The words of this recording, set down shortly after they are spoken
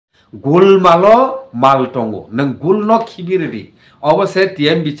गुलमालो माल टंगो नों गुलनो खिबिरदि अवश्य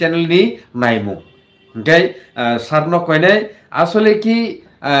TMB channel नि नायमु ओंखाय सारनो कयनाय आसले कि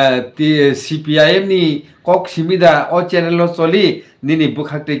सीपीआईएम नि कक सिमिदा ओ चैनल चली निनि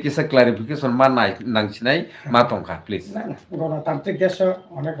बुखाते किसा क्लारिफिकेशन मा नांसिनाय मा टंका प्लीज ना ना गणतांत्रिक देश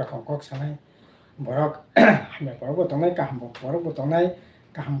अनेक रकम कक सानाय बरक हमें बरक बतंनाय काहम बरक बतंनाय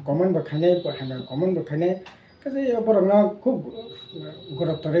काहम कमन बखानाय हमें कमन बखानाय কাজে বরং খুব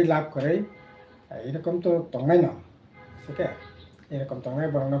গুরুত্বরে লাভ করে এরকম তো তংনাই না ঠিক এরকম তংনাই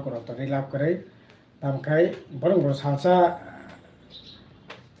বরং গুরুত্বরে লাভ করে তামখাই বরং সালসা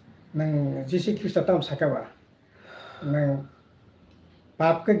নং যিশু খ্রিস্ট তাম সাকাবা নং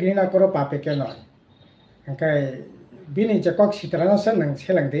পাপকে ঘৃণা করো পাপেকে নয় ओंखाय बिनि जे कक सित्रानासो नों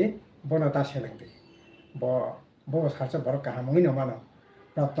सेलांदि बनता सेलांदि ब सालसा बर काहामुङै नमानो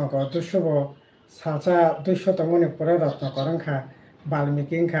रत्नकर दुस्सब सालसा दुस्स तंगनि परे रत्नकर ओंखा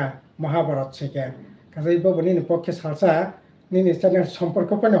बाल्मीकि ओंखा महाभारत सेके काजै बबनि पक्षे सालसा निनि चैनल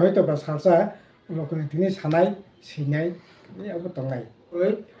सम्पर्क पनि हयतो बा सालसा लोकनि तिनि सानाय सिनाय अब तंगाय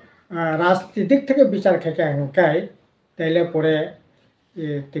ओइ राजनीतिक থেকে বিচার খেকে ओंखाय তাইলে পরে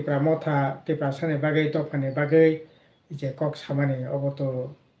Tipra Motha Tipra sane bagai topane bagai je kok samani oboto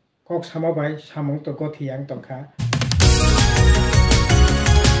kok sama bai Samung to gothi yang tongkha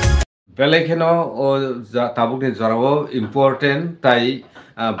Belekeno o tabuk ni jorao important tai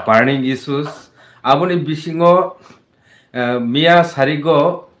burning issues aboni bisingo Miya Sarigo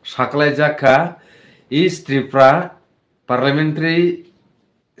saklai jaka East Tripura parliamentary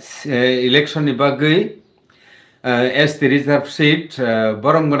election ni bagai as the reserve seat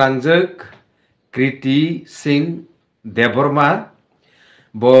borong gonangjak Kriti Singh Debbarma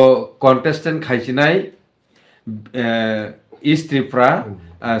bo contestant khaijinai East Tripura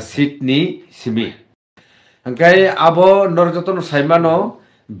seat ni simi angkai abo norjoton saimano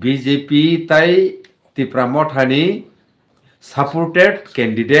BJP tai Tipra Motha ni supported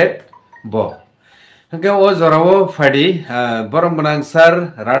candidate bo angkai o jorao phadi borong gonangsar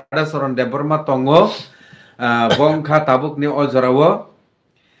Radhacharan Debbarma tongo bongkha tabuk ni ojorao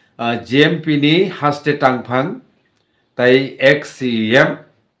GMP ni haste tangphang tai ex-CM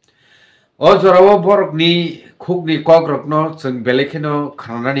ojorao borok ni khukni kok rokno chung belekeno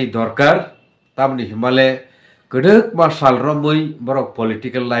khanani dorkar tamni himale guduk ma sal romui borok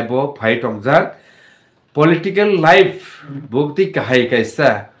political life o phai tongjak political life bukti kahai kaisa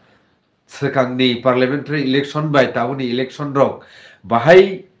sekangni parliamentary election bai tabuni election rok bahai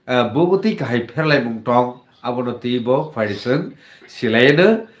bukti kahai pherlai mung tong abono tibo faidisung silaina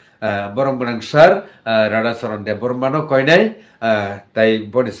borong gonangsar Radhacharan Debbarma no koinai tai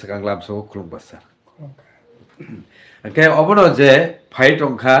boni sekang lamso khulumbasa okay obono je phai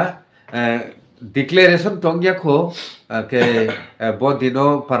tongkha declaration tongya kho ke bodino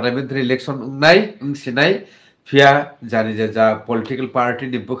parliamentary election ungnai ungsinai fia jani je ja political party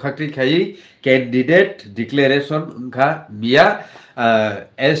ni bukhakri khai candidate declaration ungkha Miya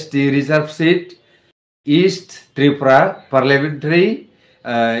ST reserve seat East Tripura parliamentary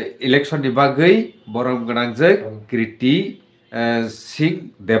election ni bagai borong gonangjak Kriti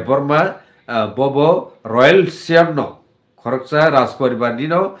Singh Debbarma bobo royal siamno khoroksa rajparibar ni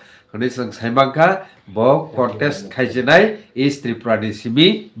no honi sang saimangkha bo contest khaijinai East Tripura ni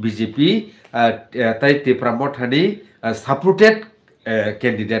simi BJP tai Tipra Motha ni supported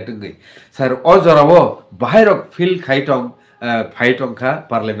candidate ngai sir ojorao bahairok fil khaitong phaitongkha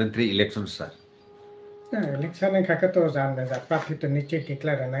parliamentary election sir election khaka to janne ja प्रार्थी तो नीचे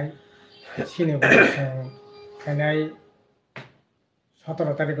declare নাই सिने खानाय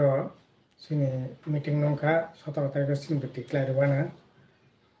 17 तारिख सिने meeting नंखा 17 तारिख सिने declare वाना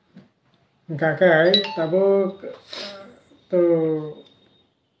काकाय तबो तो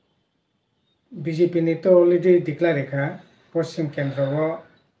बीजेपी ने तो ऑलरेडी declare खा पश्चिम केंद्र वो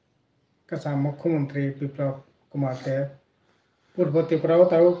कसा मुख्यमंत्री बिप्लब कुमार देव पूर्व त्रिपुरा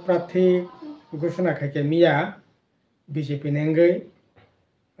ताव प्रार्थी घोषणा खाके मिया बीजेपी नेंगै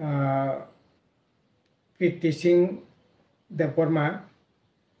कृति सिंह देबबर्मा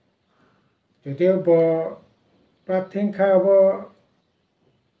जुदियो ब प्रार्थी खा वो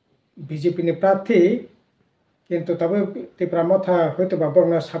बीजेपी ने प्रार्थी किंतु तब Tipra Motha हयतो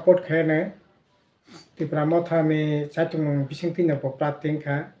बाबरना सपोर्ट खाने Tipra Motha में चातुंग बिसिंगति न प्रार्थी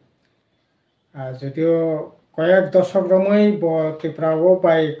खा जुदियो कयेक दशक रमै ब Tipra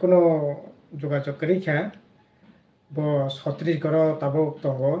bai कोनो যোগাযোগ করিখা ব ছত্রিশগড় তাবক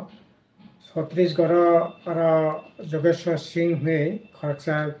দङ ছত্রিশগড় যোগেশ্বর সিং হয়ে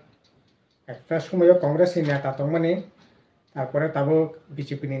খরকসা একটা সময় কংগ্রেসের নেতা দংমানে তারপরে তাবক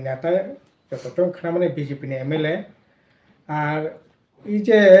বিজেপি নেতা যতজন খানা মানে বিজেপি এমএলএ আর এই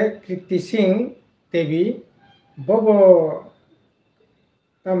যে কীর্তি সিং দেবী ববো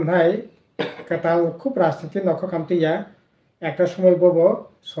তামনাই কাতাল খুব রাজনীতি নখ খামতিয়া একটা সময় ববো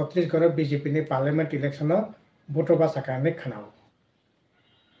ছত্তিশগড় বিজেপি नि पार्लियामेंट इलेक्शन भोट बासाखा ने खानाव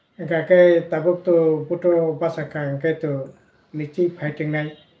enggak tabuk tu vote बासाखा enggak tu निश्चय फाइटिंग नाय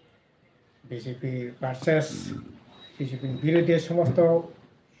বিজেপি ভার্সেস বিজেপি বিরোধী সমস্ত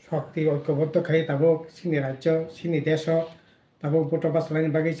শক্তি ঐক্যবদ্ধ খাই তাবক সিনি রাজ্য সিনি দেশ তাবক ভোট বাসালানি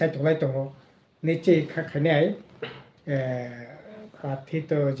বাকি চাইতলাই দङ নিশ্চয় খাখাनाय প্রার্থী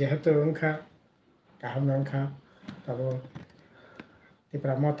তো যেহেতু ओंखा गाहाम ओंखा তাবো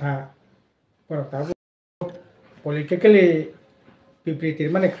Tipra Motha tabu politically বিবৃতির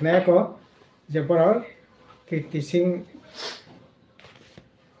মানে খানায় কো যে বড় কীর্তি সিং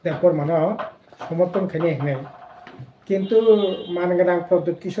দেববর্মা সমর্থন খানি হেনে কিন্তু মানগোनां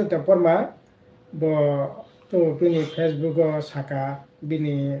प्रदुत किशोर देबबर्मा ब तो बिनि फेसबुक साका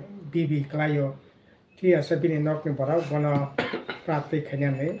बिनि बिबि क्लायो ठीक আছে बिनि नकनि बरा बन प्रार्थी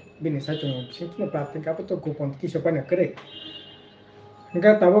खानानै बिनि साइतुं सिंखिनो प्रार्थी काबो तो गोपन किशो पाने करे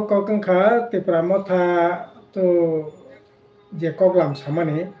enggak tahu kok engkha Tipra Motha tu je koklam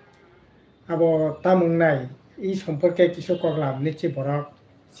samane abo tamung nai i সম্পর্কে কিছু koklam nichi borok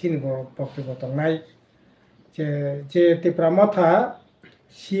sinbo boktibo tongnai je Tipra Motha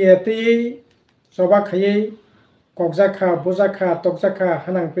siati soba khayei kokjaka bojaka tokjaka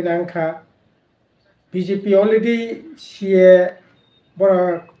hanang pinangkha BJP already sie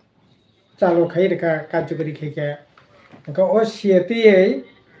borok চালু খাই রেখা কার্যকরী খেকে o siati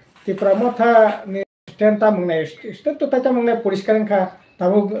Tipra Motha ni stand tamungna stand to tamungna poriskar engkha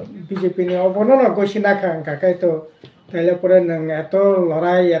tabo BJP ni obono no goisina kha engkha kai to taile pore nang eto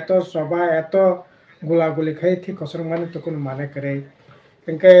lorai eto soba eto গোলাগুলি খাই ঠিক কসর মানে তো কোনো মানে করে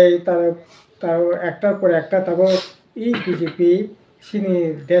engkai তার একটার পর একটা তবে এই বিজেপি সিনি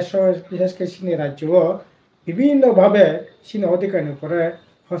দেশ বিশেষ করে সিনি রাজ্য বিভিন্নভাবে সিনি অধিকারের উপরে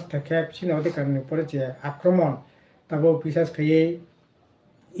হস্তক্ষেপ সিনি অধিকারের উপরে যে আক্রমণ तब बिसास खायै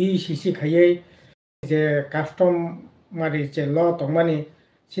ECC खायै जे कास्टम मारि जे ल तंगमानि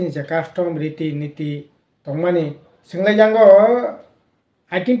सिनि जे कास्टम रीति नीति तंगमानि सिंगलाय जांगो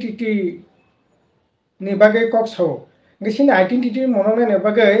आइडेंटिटी नि बागै कक्सौ सिनि आइडेंटिटी मनने ने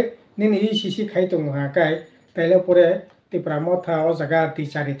बागै निनि ECC खाय दङ हाकाय ताइले परे Tipra Motha o जागा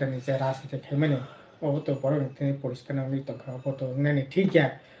दिचारितनि जे राजनीति खायमानि अबो तो बरं तिनि परिस्कार नांगै तंखा अबो तो नानि ठीक या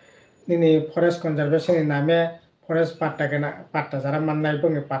निनि फरेस्ट कन्जारभेशन नि नामे फरेस्ट पाट्टा যারা মান্নাই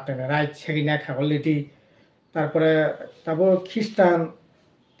বঙ্গে পাট্টা রাইট সেগিনা খাগলিটি তারপরে তাবো খ্রিস্টান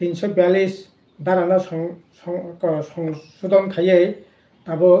 342 ধারানো সংশোধন খাইয়ে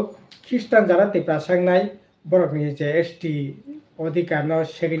তাবো খ্রিস্টান যারা টিপ্রা সাংনাই বরকনি যে এসটি অধিকার ন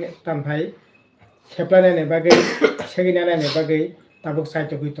সেগিনা তামহাই সেপ্লানানে বাগै সেগিনানে বাগै তাবো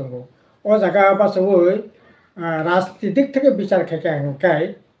সাইতো হইতঙ্গো ও জায়গা বাসওই রাজনীতিক থেকে বিচার খেকে হাঙ্কাই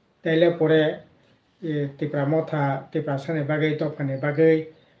তাইলে পরে Tipra Motha Tipra sane bagai topane bagai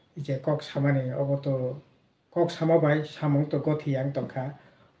je kok samane oboto kok sama bai Samung to gothi yang tongkha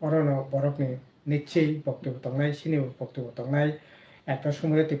orono borokni nichei boktibo tongnai sini boktibo tongnai ekta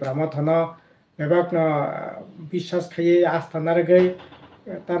somoy Tipra Motha no bebakno বিশ্বাস খাইয়ে আস্থা নারগৈ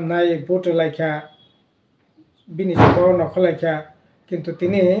তামনাই vote লাইখা বিনি সব নখলাইখা কিন্তু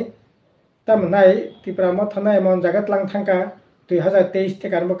তিনি তামনাই Tipra Motha না এমন জায়গাত লাং থাঙ্কা 2023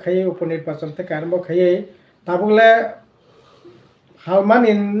 থেকে আরম্ভ খাইয়ে উপনির্বাচন থেকে আরম্ভ খাইয়ে তাবলে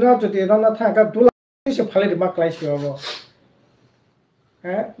হালমানি ন যদি রান্না থাকা দুলা সে ফালির মাকলাইছি হবো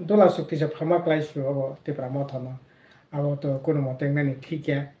হ্যাঁ দুলা শক্তি সে ফামাকলাইছি হবো Tipra Motha ন আবো তো কোনো মতে নানি ঠিক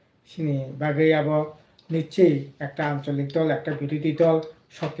সিনি বাগৈ আবো নিশ্চয়ই একটা আঞ্চলিক দল একটা বিরোধী দল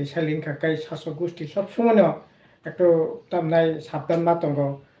শক্তিশালী খাকাই শাসক গোষ্ঠী সব সময় একটু তামনাই সাবধান মাতঙ্গ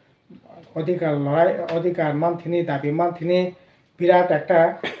অধিকার লড়াই অধিকার মানথিনি দাবি মানথিনি বিরাট একটা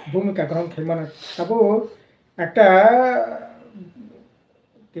ভূমিকা গ্রহণ খাইমানে তাবো একটা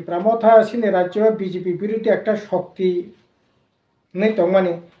Tipra Motha সিনি রাজ্য বিজেপি বিরোধী একটা শক্তি নেই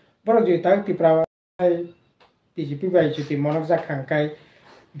তংমানি বড় যদি তাই Tipra বিজেপি বাই যদি মনক জাখাঙ্কাই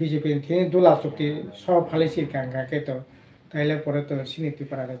বিজেপি তিনি দুলা চুক্তি সব ফালিসির কাঙ্গাকে তো তাইলে পরে তো সিনি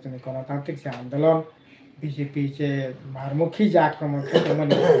Tipra রাজ্যনি গণতান্ত্রিক যে আন্দোলন বিজেপি যে মারমুখী যে আক্রমণ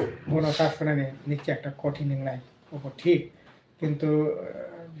মানে বনকাশনে নিশ্চয় একটা কঠিন নাই ওপর ঠিক কিন্তু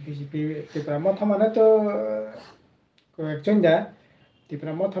বিজেপি Tipra Motha মানে তো কয়েকজন যা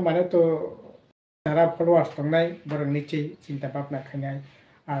Tipra Motha মানে তো যারা ফলোয়ার্স দংনাই বরং নিশ্চয়ই চিন্তা ভাবনা খাইনাই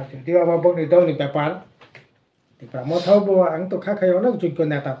আর যদিও আবার বংনি দলনি ব্যাপার Tipra Motha বো আং তো খাখাই অনেক যোগ্য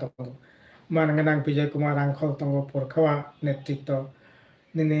নেতা দङ মানগোनां বিজয় কুমার রাংখল দङ পরখাওয়া নেতৃত্ব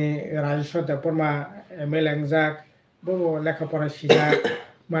নিনি Rajeshwar Debbarma ML এংজাক bo lekhapora sijak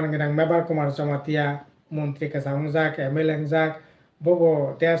mangrang mebar kumar jamatia mantri kasang jak MLA jak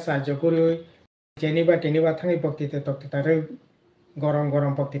bo desa joguru jeniba teniba thangi bokti te tokti tare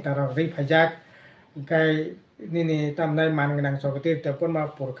gorom bokti tara ri phajak gai nini tamnai mangrang jogoti te ponma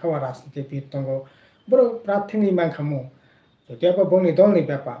purkhawa rasniti pitongo bro prathini mangkhamu jotiaba boni dolni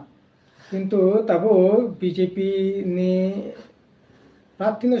bepa কিন্তু তাবো BJP ni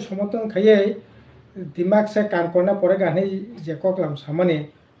प्रार्थी समर्थन खाइए दिमाग से काम करना पड़ेगा नहीं जे कोकलम सामने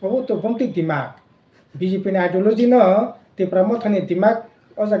वो तो बहुत दिमाग बीजेपी ने आइडियोलॉजी न तिप्रा मोथा ने दिमाग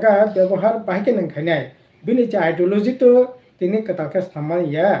और जगह व्यवहार बाहिके नहीं खाने बिनी जे आइडियोलॉजी तो तिनी कथा के सामने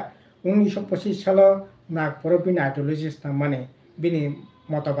या 1925 साल नागपुर बिनी आइडियोलॉजी सामने बिनी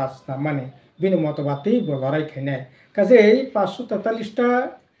मतवाद सामने बिनी मतवादी लड़ाई खाने काजे 543 टा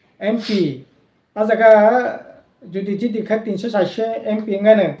एमपी आ जगह जुदी जी दिखा 360 एमपी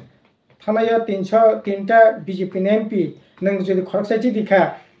गाने थानाया 303टा बीजेपी ने एमपी नंग जुदी खरकसा जी दिखा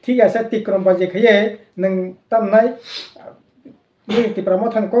ठीक है तिक्रम बाजे खाये नंग तमनाय तिप्रा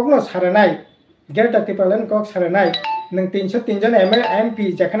मोथन कक न सारनाय गेरटा तिप्रालन कक सारनाय नंग 303 जन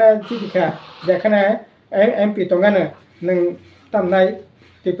एमपी जखना जी दिखा जखना एमपी तंगानो नंग तमनाय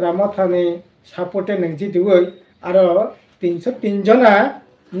तिप्रा मोथानि सपोर्टे नंग जी दिवै आरो 303 जना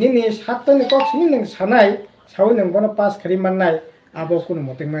निनि 7 तनि कक सिनि नंग सानाय सावै नंग बन पास खारि माननाय आबो कुनु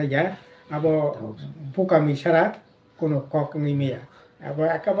मतेंनाय या आबो बुकामी सारा कुनु कक निमिया आबो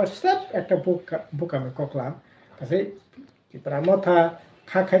एकाबार स्टेप एकटा बुकामी ककलाम कासे तिप्रा मोथा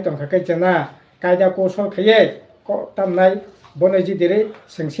खाखाय तंखाखाय जना कायदा कौशल खाये तमनाय बनजी दिरै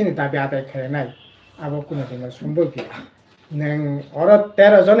सेंसिनि दाबि आदाय खायनाय आबो कुनु दिन सम्भव गैया नों और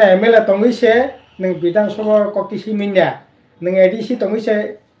 13 जन एमएलए तंगैसे नों विधानसभा ककिसि मिन्या नों एडिसि तंगैसे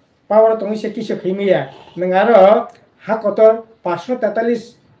पावर तंगैसे किसे खैमिया नों आरो हाकतर 543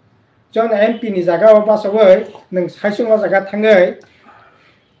 जन एमपी नि जागा बासबै नों साइसुङा जागा थाङै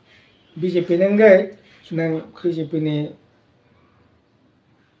बीजेपी नंगै नों बीजेपी नि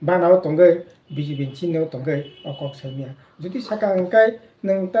बानाव तंगै बीजेपी चिन्हयाव तंगै अकक साइमिया जुदि साका अंकाय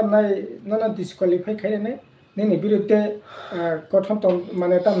नों तमनाय नन डिसक्वालिफाई खायने नोंनि बिरुद्धे गठन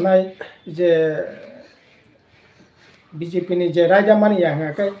माने तमनाय जे बीजेपी नि जे रायजामानि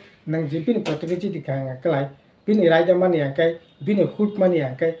हांगाय नों जिपिनि प्रतिनिधि दिखा हांगाय बिनि रायजामानि हांगाय बिनि हुट मानि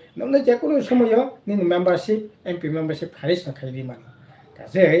हांगाय नोंनो जेकुनु समय नोंनि मेम्बारशिप एमपी मेम्बारशिप खारिज खायरि मान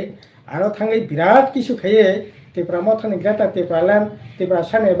गासै आरो थाङै बिराद किसु खाये तिप्रा मोथानि ग्रेटा तिप्रालान तिप्रा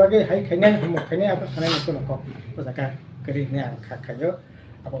साने बागै हाय खायनाय हम खायनाय आबो खानाय कुनु कक बजाका करिने आं खाखायो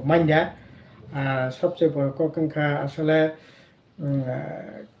अब मान्या सबसे बड़ ककंखा আসলে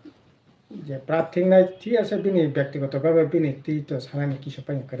যে প্রার্থী নাই ঠিক আছে বিনি ব্যক্তিগতভাবে বিনি তো সানানি কিছু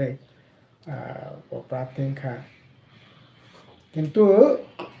পাই করে প্রার্থীখা কিন্তু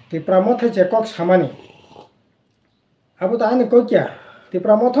তিপ্রা মথা যে কক সামানি আবু তা আনি ককিয়া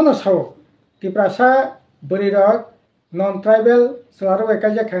তিপ্রা মথা না সাও তিপ্রা সা বরিরক নন ট্রাইবেল সলারো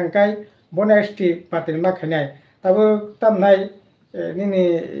একাজে খাঙ্কাই বনে এসটি পাতিল মাখানাই তাবো তামনাই নিনি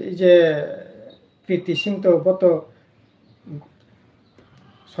যে কৃতি সিং তো বত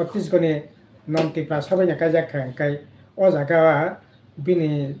ছত্তিশগড়ে নন তিপ্রা সবাই একাজে খাঙ্কাই ও জায়গা বিনি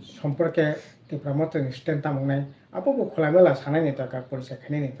সম্পর্কে তিপ্রা মতো স্ট্যান্ড তামনাই আপু খোলামেলা সানাইনি দরকার পরিচয়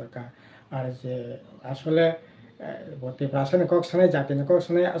খাইনি দরকার আর যে আসলে तिप्रासन कक सानाय जातिनि कक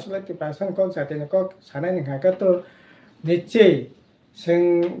सानाय আসলে तिप्रासन कक जातिनि कक सानायनि हागा तो निश्चय जों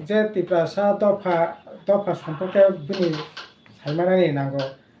जे तिप्रासा दफा सम्पर्के बिनि सायमानानि नांगौ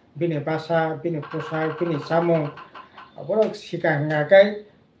बिनि भाषा बिनि पोशाक बिनि जामुं बर' सिगां हागाय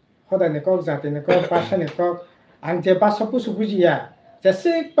हदायनि कक जातिनि कक भाषानि कक आं जे भाषा पुसु बुजिया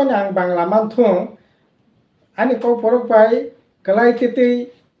जेसेबां आं बांला मानथुं आंनि कक बर' बाय गलाय तिति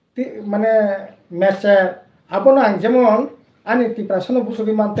माने message abon ang jemon ani tiprasano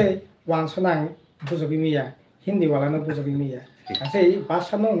busogi mante wansana ang busogi miya hindi wala no busogi miya asei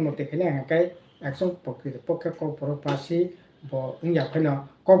basano unnoti khene angkai ekson pokke ko poro pasi bo ingya pheno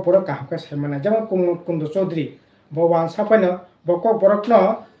ko poro kaham ka saimana jemon kundu chaudhary bo wansa pheno bo ko porokno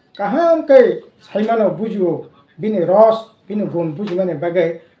kaham kai saimano bujiwo bini ros bini gun bujimane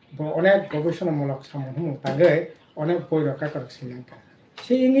bagai bo onek gobeshona mulok samung tagai onek boi raka korok sinangka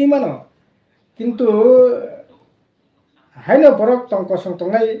sei ingi mano কিন্তু হাইনো বরক তংক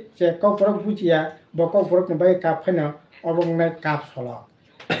সংতংনাই যে cock বরক বুঝিয়া বকক বরক নিবাই cup ফাইনো অবংনাই cup সলক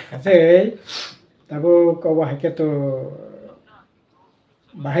যে তাবো কবা হাইকে তো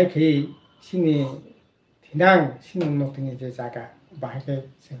বাহাই খেয়ে সিনি থিনাং সিনি উন্নতিনি যে জায়গা বাহাইকে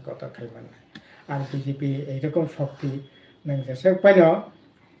जों কত খাইমান আর বিজেপি এইরকম শক্তি নং যেসে পাইনো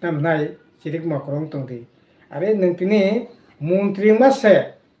তামনাই চিরিক মকরং তংদি আরে নং তিনি মন্ত্রী মাসে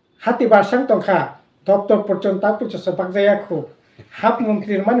হাতি বাসাং তংখা দপ্তর পর্যন্ত সেপাক যায়াখো হাফ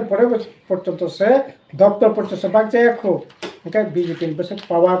মন্ত্রীর মানে পরে পর্যন্ত সে দপ্তর পর্যন্ত সেপাক যায়াখো ওকে বিজেপি বসে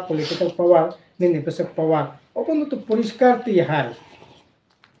পাওয়ার পলিটিক্যাল পাওয়ার নিনি বসে পাওয়ার ওপন তো পরিষ্কার তি হাই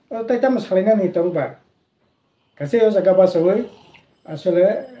তাই তাম সালাইনা নি তংবা কাছে ও জায়গা বাসই আসলে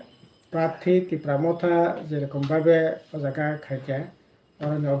প্রার্থী টিপ্রা মথা যেরকম ভাবে ও জায়গা খাইছে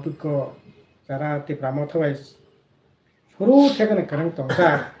অরণ্য অভিজ্ঞ যারা টিপ্রা মথা শুরু থেকে কারণ তংসা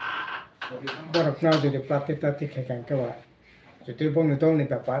বরফনাও যদি প্রার্থী টার্থী খাইখাं কেবা যদি বংनि दलनि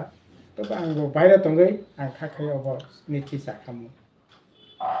ব্যাপার তবে आंबो বাইরে তঙ্গै आं खाखायाव निथि जाखामो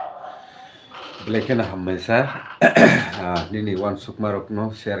Belekena hamesa nini wan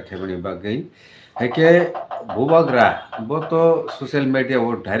sukmarokno share khebani bagai heke bobagra boto social media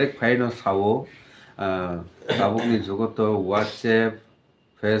o direct faino sawo tabukni jogoto WhatsApp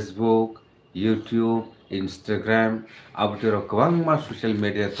Facebook YouTube Instagram abutiro kwbangma social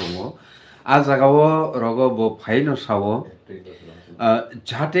media tongo a jagao rogo bo faino sawo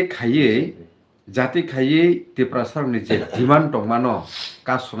jati khayei Tiprasarogni je demand tongmano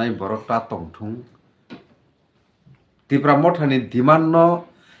kasunai borokta tongthung Tipra Mothani demand no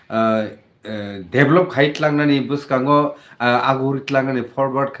develop khaitlangani buskango aguritlangnani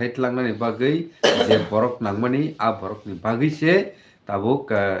forward khaitlangani bagai je borok nangmani a borokni bagai se tabuk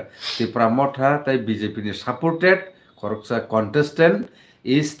Tipra Motha tai BJP ni supported koroksa contestant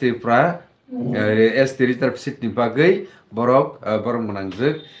is Tipra reserve seat ni bagai borok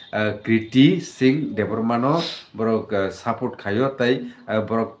manangjak Kriti Singh Debbarma no borok support khayo tai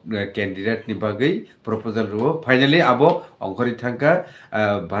borok candidate ni bagai proposal ro finally abo ongkori thangka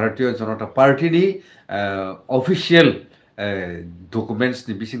Bharatiya Janata Party ni official documents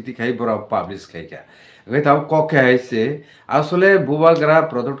ni bisingti khai borok publish khaika ngai taw kok khai se asole bubagra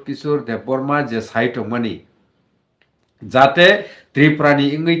Product Kishore Debbarma je site mani jate Triprani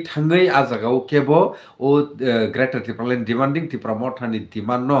ingui thangai a jagao kebo o Greater Tipraland demanding Tipra Motha ni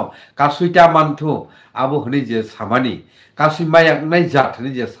demand no kasuita manthu abo hni je samani kasui mayak nai jat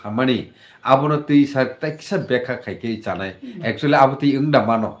hni je samani abo no tui sar taksa bekha khaike janai actually abo tui ingda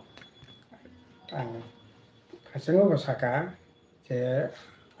mano kasengo basaka je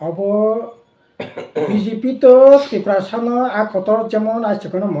abo BJP to Tiprasano a kotor jemon a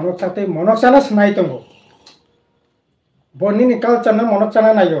chikono monoksana snai tongo Nini culture na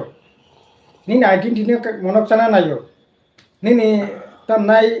monoksana nayo, nini identity monoksana nayo, nini tam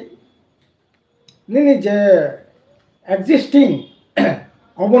nai, nini je existing,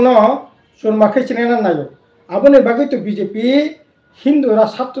 abono surmakai cina nayo, abone bagi tu BJP Hindu ra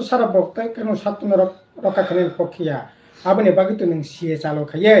satu sara bokta kanu satu roka kanen pokya, abone bagi tu neng siye calo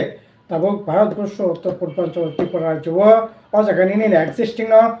kaya, tabok Bharatbharsho Uttar Purbanchal Tripura Jawa, oja kani nini existing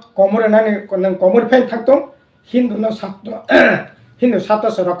no komur nani neng komur pen thaktung. Hindu no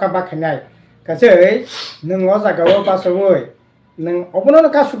satu seroka bakhnai kasai neng oja gawo pasoi neng obono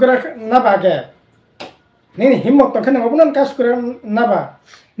kasukra nabage nini himmot tokhen obono kasukra naba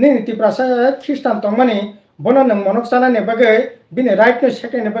nini Tiprasa Christian tongmani bono neng monoksana ne bagai bini right no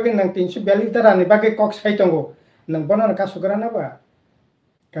second ne bagai neng 342 dara ne bagai kok sai tongo neng bono kasukra naba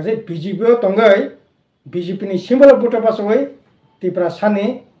kasai BJP tongai BJP ni symbol buto pasoi Tiprasa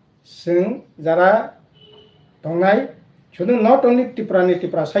ni sing jara Tongai, শুধু not only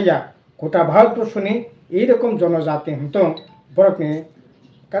Tiprasaya, গোটা ভারতবর্ষনি এইরকম জনজাতি হতো বরকনি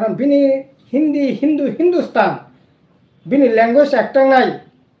কারণ বিনি হিন্দুস্তান বিনি language একটাং নাই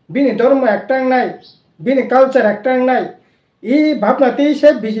বিনি ধর্ম একটাং নাই বিনি কালচার একটাং নাই এই ভাবনাতেই সে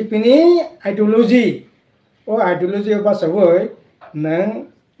BJP ni আইডিওলজি ও আইডিওলজি বাসাবই নং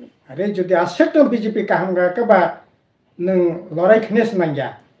আরে যদি আসেট BJP কাহামগা কাবা নং লড়াই খনেস নাঙ্গা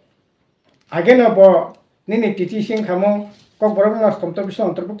আগে নব nini titi sing kamu kok borok nas komtor bisa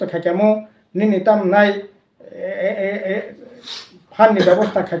unterbukta khakamu nini tam nai fan ni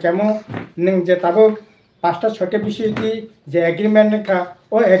ব্যবস্থা khakamu ning je tabo pasta chote bishi ki je agreement ka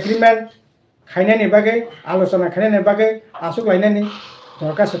o agreement khaina ni bagai alochona khaina ni bagai asuk laina ni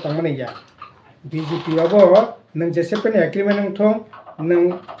dorka se tangmani ya BJP abo ning je sepen agreement ning thong ning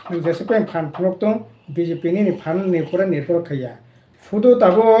je sepen fan phok tong BJP ni fan ni pura nirbhor khaya শুধু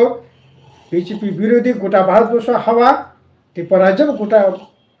tabo BJP বিরোধী গোটা ভারতবর্ষ হাওয়া ত্রিপুরা রাজ্য গোটা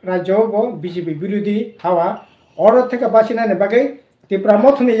রাজ্য BJP বিরোধী হাওয়া order থেকে বাঁচি না বাকি ত্রিপুরা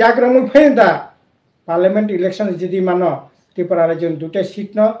মথনি ইয়াগ্রাম ফেন্দা পার্লামেন্ট ইলেকশন যদি মানো ত্রিপুরা রাজ্য দুটা সিট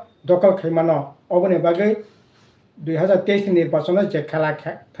ন দখল খাই মানো অবনে বাকি 2023 নির্বাচনে যে খেলা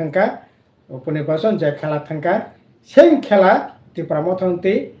থাকা উপনির্বাচন যে খেলা থাকা সেই খেলা ত্রিপুরা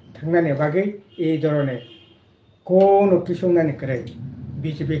মথনতে থাকনানি বাকি এই ধরনের কোনো কিছু নানি করে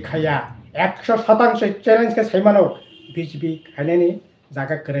BJP খায়া 100% চ্যালেঞ্জ কে সাইমানো BJP খাইনানি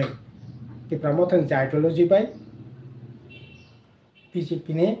জায়গা করে Tipra Motha ni ideology bai BJP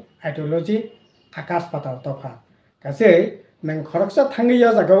ni ideology akas patal tofa kasai nang khoroksa thangi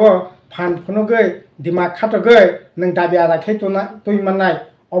ya jagao phan phunogoi dimak khatogoi nang dabi ada khaitona tuimanai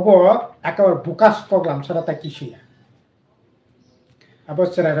obo akabar bukas koglam sarata kisuya abo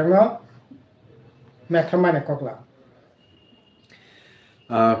serarangno methamane koglam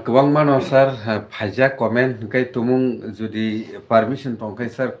Kwang mano sir phaja comment kai tumung judi permission tongkai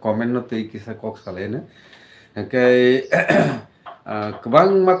sir comment no tei kisa kok salene kai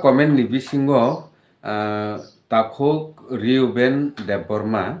kwang ma comment ni bisingo takhok Reuben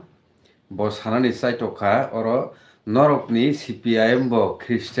Debbarma bo sanani saitoka oro norokni CPIM bo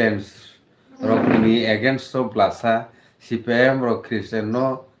Christians rokni against so blasa CPIM ro Christian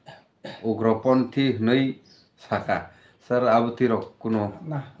no ugroponthi hnoi saka sir abuti rok kuno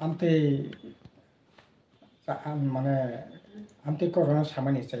na amte মানে amte korona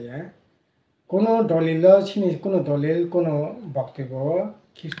samani chaya কোনো দলিল চিনি কোনো দলিল কোনো বক্তব্য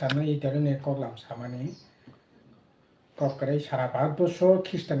খ্রিস্টান এই ধরনের কগলাম সামানি কক করে সারা ভারতবর্ষ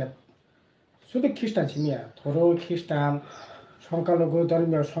খ্রিস্টানে শুধু খ্রিস্টান চিনিয়া ধরো খ্রিস্টান সংখ্যালঘু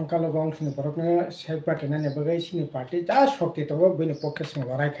ধর্মীয় সংখ্যালঘু অংশনি বরফনে শেখ পার্টি না নেবগাই চিনি পার্টি যা শক্তি দङ বেনি পক্ষে সঙ্গে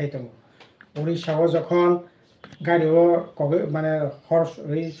লড়াই খাই দङ উড়িষ্যাও যখন গাড়িও কবে মানে হর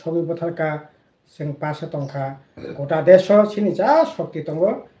এই ছবি পথারকা जों पासे दंखा गटा देश चिनि जा शक्ति दङ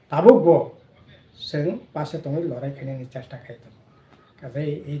दाबो जों पासे दङ लड़ाई खायनायनि चेष्टा खायदों काजै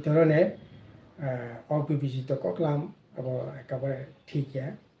এই ধরনের অবিবেচিত কগলাম আবার একেবারে ঠিক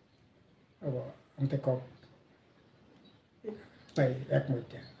আবার আমতে কক তাই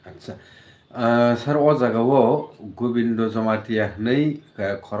একমত আচ্ছা স্যার ও জায়গাও গোবিন্দ জমাতিয়া নেই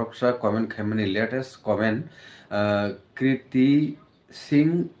খরকসা কমেন্ট খাইমানি লেটেস্ট কমেন্ট কৃতি সিং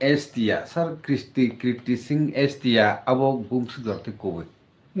এসটিয়া স্যার কৃতি সিং এসটিয়া আবো বুমসু দরতে কবে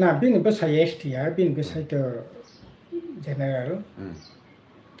না বিন বসাই এসটিয়া বিন বসাই তো জেনারেল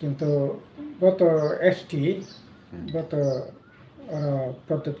কিন্তু গত এসটি গত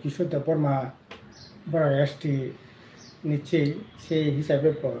প্রত্যেক কিশোর দেববর্মা বড় এসটি নিচেই সেই হিসাবে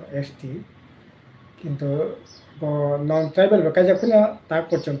এসটি কিন্তু নন ট্রাইবেল কাজাখুনা তা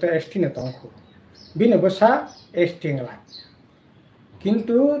পর্যন্ত এসটি না দङ বিন বসা এসটি ngla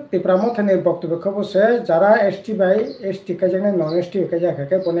কিন্তু Tipra Motha ni বক্তব্য খবসে যারা ST by ST কাজানে non ST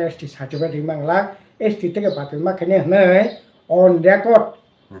কাজাখাকে বনে এসটি সার্টিফিকেট রিমাংলা এসটি থেকে বাতিল মাখানে হনাই অন রেকর্ড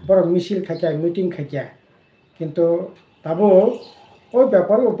বড় মিছিল খাইয়া মিটিং খাইয়া কিন্তু তাবো ওই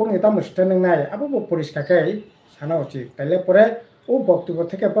ব্যাপার উপনি তা মুস্তে নাই আবো পরিষ্কারকাই সানা উচিত তাইলে পরে ও বক্তব্য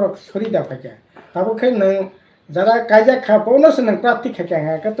থেকে বড় সরি দা খাইয়া তাবো খাই নং যারা কাজা খাবো না নং প্রার্থী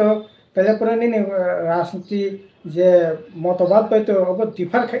খাইয়া তো তাইলে পরে নি রাজনীতি যে মতবাদ পাইতো অব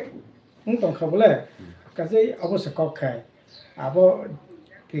ডিফার খাই দংখা বলে কাজে অবশ্য কক খাই আবো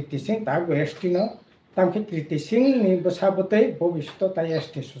কৃতি সিং তাগো এসটি ন তামকে কৃতি সিং নি বসাবতে ভবিষ্যৎ তাই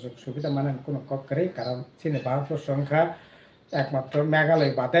এসটি সুযোগ সুবিধা মানে কোনো কক করে কারণ চিনি ভারতবর্ষ সংখ্যা একমাত্র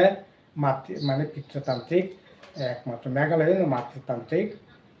মেঘালয় বাদে মানে পিতৃতান্ত্রিক একমাত্র মেঘালয় মাতৃতান্ত্রিক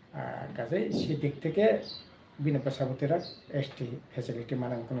কাজে সেই দিক থেকে বিনা পেশাবতীরা এসটি ফ্যাসিলিটি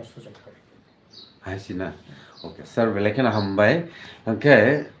মানে কোনো সুযোগ করে হাসিনা ওকে স্যার বেলেকেন হামবাই ওকে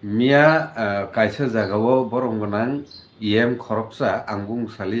মিয়া কাইসা জাগাও বরংগনাং EM খরকসা আংবুং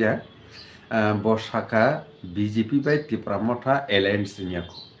সালিয়া বসাকা BJP by Tipra Motha alliance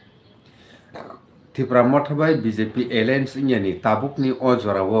নিয়াকো Tipra Motha by BJP alliance নিয়ানি তাবুকনি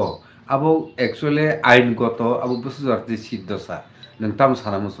অজরাও আবো অ্যাকচুয়ালি আইনগত আবো বসুজারতি সিদ্ধসা নংতাম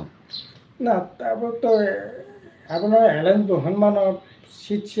সানামুসুম না তাবো তো আবনা এলায়েন্স বহন মানো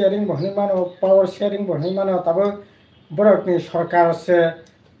সিট শেয়ারিং বহনি মানো পাওয়ার শেয়ারিং বহনি মানো তাবো বড়নি সরকার আছে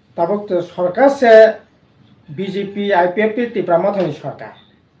তাবো তো সরকার সে BJP IPF Tipra Motha ni সরকার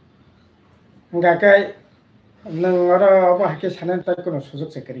গাকাই নং আর বাহাকে সানান তাই কোনো সুযোগ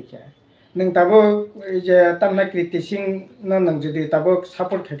চাকরিকা নং তাবো এই যে তামনা কৃতি সিং নং যদি তাবো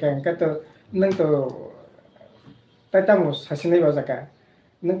সাপোর্ট খাইকা তো নং তো তাই তামো সাসিনাই বাজাকা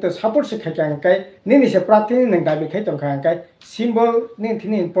nung to support se khai kang kai ni se prati nung dabi khai tong kang kai symbol ni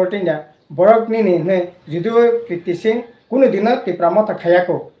thini important ya borok ni ne judo kriti sing kuno dina Tipra Motha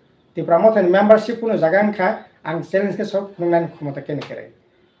khayako Tipra Motha ni membership kuno jagan kha ang challenge ke sob nungnan khumata kene kere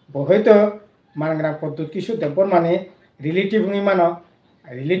bo hoyto mangra poddut kisu Debbarma ni relative ni mano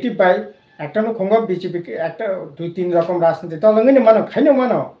relative bai একটা no খঙ্গ BJP একটা দুই তিন রকম রাজনীতি দলঙ্গিনি মানো খাইনো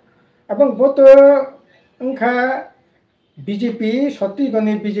মানো এবং বত ওংখা বিজেপি সত্যি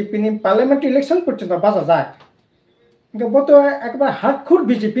গণি বিজেপি নি পার্লামেন্ট ইলেকশন পর্যন্ত বাজা যাক ইনকা বত একবার হার্ডকোর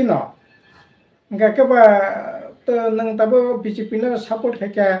বিজেপি ন ইনকা কেবা তো নং তাবো বিজেপি ন সাপোর্ট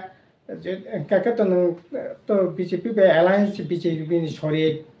খাইকা কাকে তো নং তো বিজেপি বে অ্যালায়েন্স বিজেপি নি সরি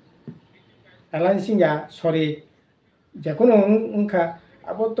অ্যালায়েন্সিংয়া সরি যে কোনো উনখা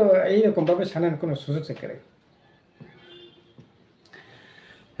আবো তো এইরকমভাবে সানান কোনো সুযোগ চাকরি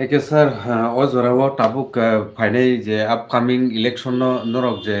Eke sir, ojorao tabuk fainai je upcoming election no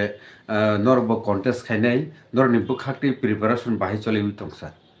norok je norok contest khainai norni bukhakti preparation bahi choli uitong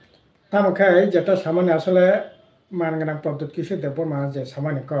sir. তামাখাই যেটা সামান্য আসলে মানগানা প্রদ্যুৎ কিছু দেববর্মা যে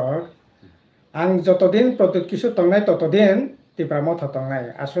সামান্য কক আং যতদিন প্রদ্যুৎ কিছু তংনাই ততদিন ত্রিপুরা মথা তংনাই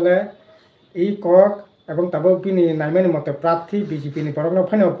আসলে এই কক এবং তাবো বিনি নাইমানি মতে প্রার্থী বিজেপিনি বরংনো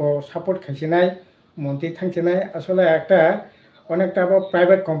ফাইনাও সাপোর্ট খাইছিনাই মন্ত্রী থাকছিনাই আসলে একটা অনেকটা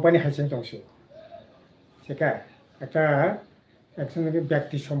প্রাইভেট কোম্পানি হাইছেন দংশি সেটা একটা একজন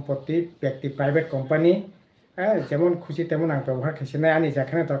ব্যক্তি সম্পত্তি ব্যক্তি প্রাইভেট কোম্পানি হ্যাঁ যেমন খুশি তেমন আং ব্যবহার খাইছিনাই আনি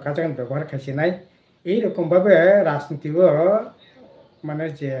যেখানে দরকার যেখানে ব্যবহার খাইছিনাই এইরকমভাবে রাজনীতিও মানে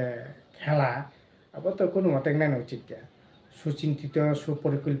যে খেলা আবার তো কোনো মতে নাই উচিত সুচিন্তিত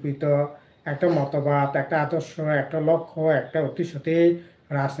সুপরিকল্পিত একটা মতবাদ একটা আদর্শ একটা লক্ষ্য একটা উদ্দেশ্যতে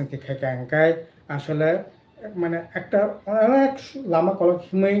রাজনীতি খেকে আঙ্কায় আসলে মানে একটা অনেক লামা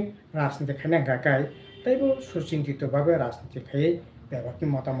কলমে রাজনীতি খাই আঙ্কাকায় তাইবো সুচিন্তিতভাবে রাজনীতি খাই ব্যবহারनि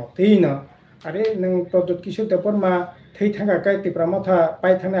মতামতই না আরে নং প্রদ্যুৎ কিশোর দেববর্মা থৈ থাকাকায় ত্রিপুরা মথা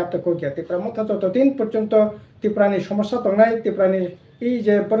পাই থানায় আপনার কই গিয়া ত্রিপুরা মথা যতদিন পর্যন্ত ত্রিপুরানি সমস্যা দংনাই ত্রিপুরানি এই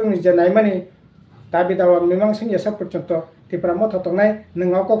যে বরংনি যে নাইমানি দাবি দাওয়া মীমাংসা এসা পর্যন্ত ত্রিপুরা মথা দংনাই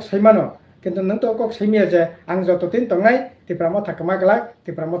নों কক সাইমানো কিন্তু নों তো কক সাইমিয়া যে আং যতদিন দংনাই ত্রিপুরা মথা কমা গলা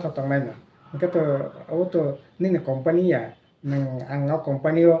ত্রিপুরা মথা দংনাই না কিন্তু ও তো নিনে কোম্পানিয়া নों আং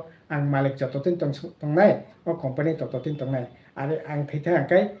কোম্পানিও আং মালিক যতদিন দংনাই ও কোম্পানি ততদিন দংনাই আরে আং থৈথা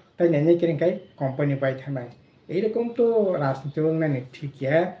আঙ্কাই তাই নাইনাই কেরেंखाय কোম্পানি বাই থানাই এইরকম তো রাজনীতিও নানি ঠিক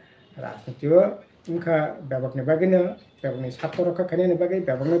রাজনীতিও উনখা ব্যবহারनि বাগিনো ব্যবহারनि স্বার্থ রক্ষা খাইনানি বাগै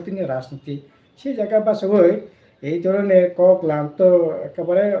ব্যবহারनि তিনি রাজনীতি সেই জায়গা বাসবই এই ধরনের কক লাম তো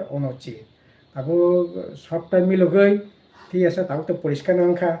একেবারে অনুচিত তাবো সবটাই মিলগই ঠিক আছে তাও তো পরিষ্কার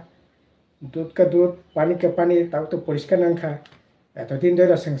নংখা দুধ কা দুধ পানি কা পানি তাও তো পরিষ্কার নংখা এতদিন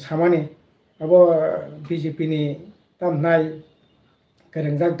ধরে जों সামানি अब বিজেপিনি তামনাই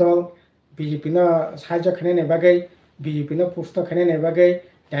गोरोंजाक दल বিজেপিनो साहाय्य खानायनि बागै বিজেপিनो पुस्त खानायनि बागै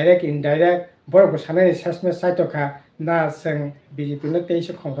डाइरेक्ट इनडाइरेक्ट बरबो सानायनि सेसमेस साइतखा ना जों বিজেপিनो तेइस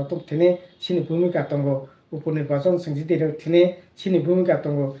खमथाव थिनि सिनि भूमिका दंगो उपनिर्वाचन संजिदिर थिनि सिनि भूमिका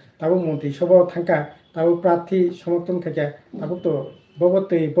दंगो ताबो मन्त्रि सभायाव थांखा ताबो प्रार्थी समर्थन खायखा ताबो तो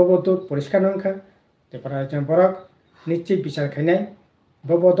बबो तो परिष्कार नंखा तेपरा जों बरक निश्चय बिचार खायनाय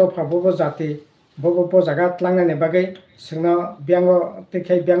बबो दफा बबो जाति बबो जागा लांनायनि बागै जोंनो ब्यांगो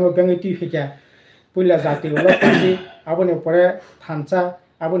तेखाय ब्यांगो टिफिका पुइला जाति उलो पार्टी आबोनि परे थानसा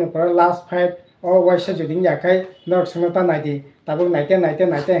आबोनि परे लास्ट फाइट ओ वाइसा जुदिं याखाय नर संनो ता नायदि ताबो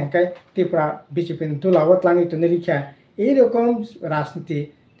नायते हंखाय त्रिपुरा बिजेपिनि दुलावत लांनि तुनि रिखा এই রকম রাজনীতি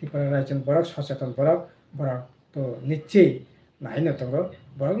ত্রিপুরা রাজ্যের বরক সচেতন বরক তো নিশ্চয়ই নাইনো দङ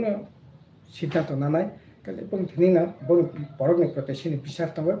বরকनो সিদ্ধান্ত নানাय কাজে बुंथिनि ना बरकनि प्रति सिनि बिसार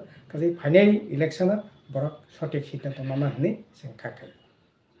दङ काजै फाइनाल इलेक्शना बरक सঠিক সিদ্ধান্ত नाना होननै जों खाखाय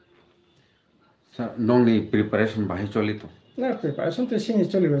नंनि प्रिपारेशन बाहि चलि तो ना प्रिपारेशन तो सिनि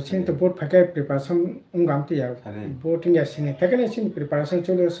चलिबो सिनि तो बोर्ड फाके प्रिपारेशन उंगामतिया बोर्डिंग या सिनि थाखाय सिनि प्रिपारेशन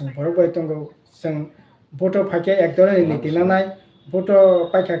चलिबो जों बरक बाय दङ जों बोर्ड फाके एक धरननि नीति नानाय बोर्ड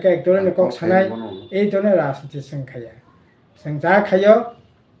पाइखाके एक धरननि कक सानाय এই ধরনের রাজনীতি जों खाया जों जा खायो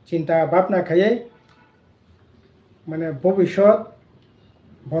চিন্তা ভাবনা খায় মানে ভবিষ্যৎ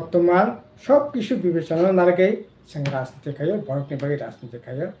বর্তমান সব কিছু বিবেচনা নারগে जों রাজনীতি খায় বরকनि बागै রাজনীতি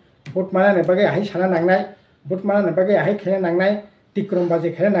খায় ভোট মানাनि बागै आहाय साना नांनाय भोट मानानि बागै आहाय खेला नांनाय टिक्रमबाजी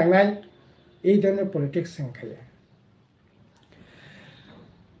खेला नांनाय এই ধরনের পলিটিক্স जों खाया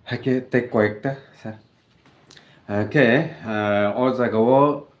हाके ते कয়েকটা স্যার के ओ जागाव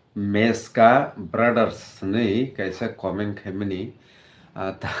मेसका ब्रादार्स नै कैसा कमेन्ट खाइमनि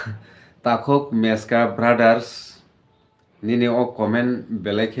ताखोक मेसका ब्रादार्स निने ओ कमेन्ट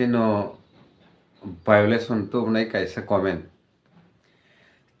बेलायखेनो भायोलेसन तो नै कैसा कमेन्ट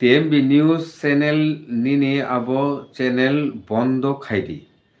टीएमबी न्यूज चैनल निने आबो चैनल बन्द खाइदि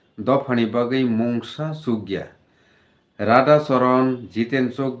दफानि बागै मुंसा सुग्या राधाचरण जितेन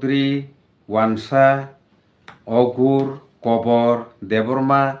चौधरी वानसा अगुर कबर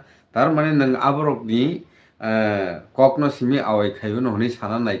देबरमा तार माने नों आबरकनि ककनो सिमि आवै खायबो नहनि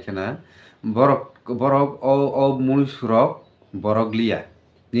साना नायखेना बरक ओ मुनिसुरक बरक लिया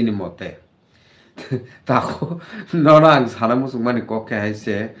निनि मते ताखो नना आं साना मुसुमानि कके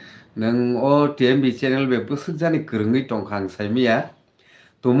हायसे नों ओ टीएमबी चैनल बे बुसुक जानि गोरोङै टंखा आं सायमिया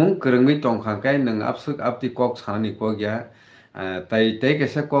तुमुं गोरोङै टंखाखाय नों आपसुक आपति कक सानानि कगया ताई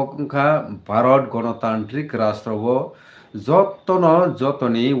कैसे कक उनखा Bharat गणतांत्रिक राष्ट्रव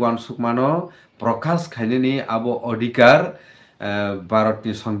jotoni wansukmano prokash khainani abo adhikar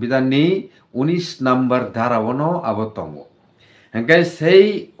Bharatni সংবিধাননি 19 number ধারাওনো abo tongo. Hingkai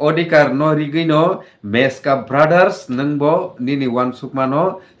sei adhikar no rigino meska brothers nangbo nini wansukmano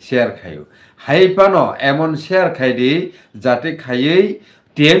share khayo. Haipano emon share khaidi jate khayei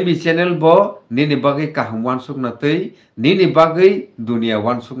TMB channel bo nini bagai kaham wansukna tei nini bagai dunia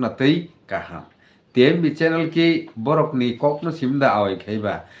wansukna tei kaham. TMB channel ki borokni kokno simda awai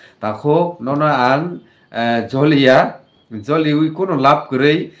khaiba. Takhok nono ang joliya joli ui kono lap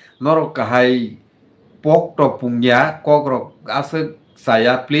korei norok kahai pok to pungya kok rok asek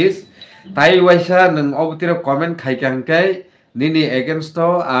saya please tai waisa nang obutiro comment khaikangkai nini against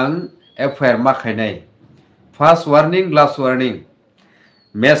to ang FIR ma khainai first warning last warning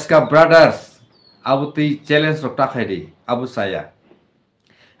meska brothers abuti challenge rok ta khaidi abu saya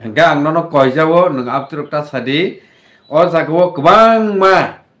hingga ang nono koijawo nang abutiro ta sadi o jagao kwbang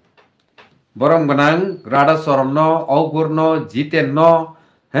ma borong benang Radhacharan no Augur no Jiten no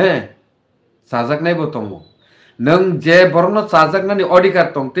he sajaknai bo tongo nang je borong no sajaknani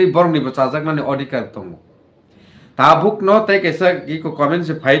adhikar tong tei borong ni bo sajaknani adhikar tongo tabuk no tei kaisa iko comment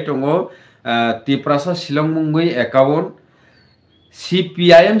se phai tongo Tiprasa Shillong mungui account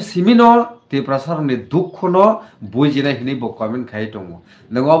CPIM simino Tiprasarogni dukho no bujinai hini bo comment khai tongo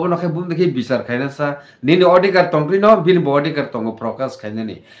nang obo no khai bumdekhi bichar khaina sa nini adhikar tongri no bini bo adhikar tongo prokash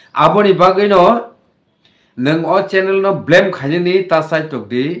khainani aboni bagai no nang o channel no blame khainani ta sai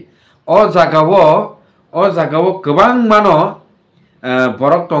tokdi o jagao kwbang mano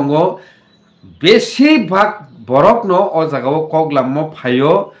borok tongo besi bhag borok no o jagao koklammo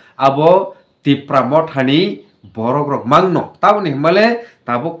phayo abo Tipra Mothani borok rok mangno taboni himale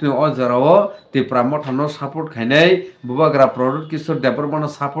tabuk ni o jarao Tipra Motha no support khainai bubagra product Kishor Debbarma no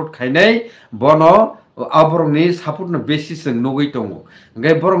support khainai bono aborokni support no besi sing nugui tongo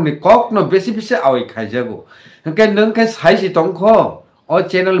ngai borokni kok no besi awai khaijago ngai nang kai saisi tongkho o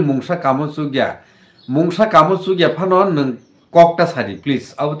channel mungsa kamo sugya phano nang kokta sari please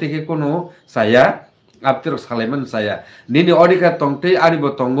abuteke kono saya abtiro salaiman saya nini adhikar tongte aribo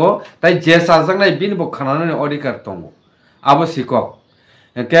tongo tai je sajangnai bini bo khananani adhikar tongo abo sikok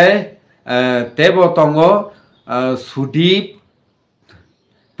okay tebo tongo sudip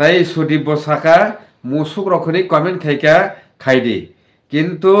tai sudip bo saka musuk rokhoni comment khaika khaidi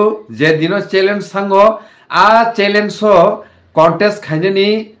kintu je dino challenge sango a challenge so contest khainani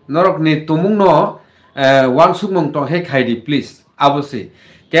norokni tumungno wansukmung tong he khaidi please abosi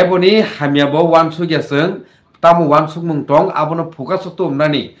keboni hamiabo wansukyasen tamu wansukmung tong abono focus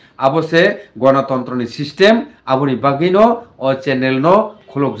tumnani abose ganatantroni system aboni bagino o channel no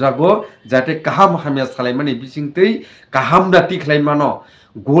khulokjago jate kaham hamya salaimani bisingtei kaham dati khlaimano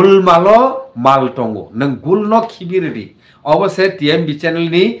gulmalo mal tongo nang gulno khibiridi obose TMB channel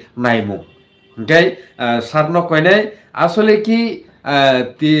ni naimu okay sarno koinai asole ki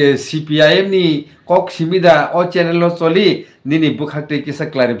CPIM ni kok simida o channel lo choli nini bukhakte kisa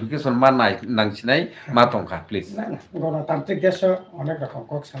clarification ma nangchinai ma tongkha please গণতান্ত্রিক দেশ অনেক রকম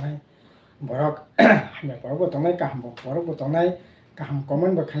cock সানাই বরক হামে বরব তংনাই কাহাম বরব তংনাই কাহাম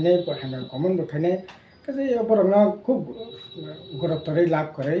common বখাইনাই হামে common বখাইনাই কাজে বরং খুব গুরুত্বরে লাভ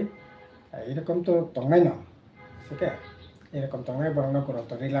করে এরকম তো তংনাই না ঠিক আছে এরকম তংনাই বরং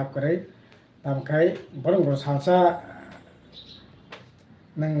গুরুত্বরে লাভ করে তামখাই বরং সালসা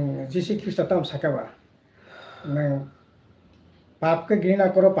नों जिसु ख्रिस्ट ताम साकाबा नों पाप के घृणा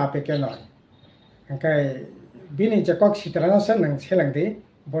करो पापे के नय ओंखाय बिनि जे कक सित्रानोसो नों सेलांदि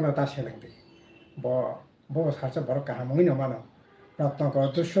बनता सेलांदि ब सालसा बर काहामुङै न मानो रत्नकर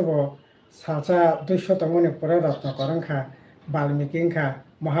दुष्यब सालसा दुष्य तंगनि पर रत्नकर ओंखा बाल्मीकि ओंखा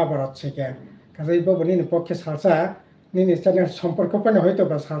महाभारत सेके काजै बबनि पक्षे सालसा निनि चैनल सम्पर्क पनि हयतो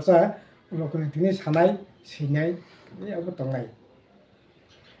बा सालसा लोकनि दिनि सानाय सिनाय अब तंनाय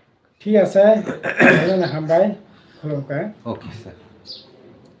ঠিক আছে হামবাই খুলুমকা okay sir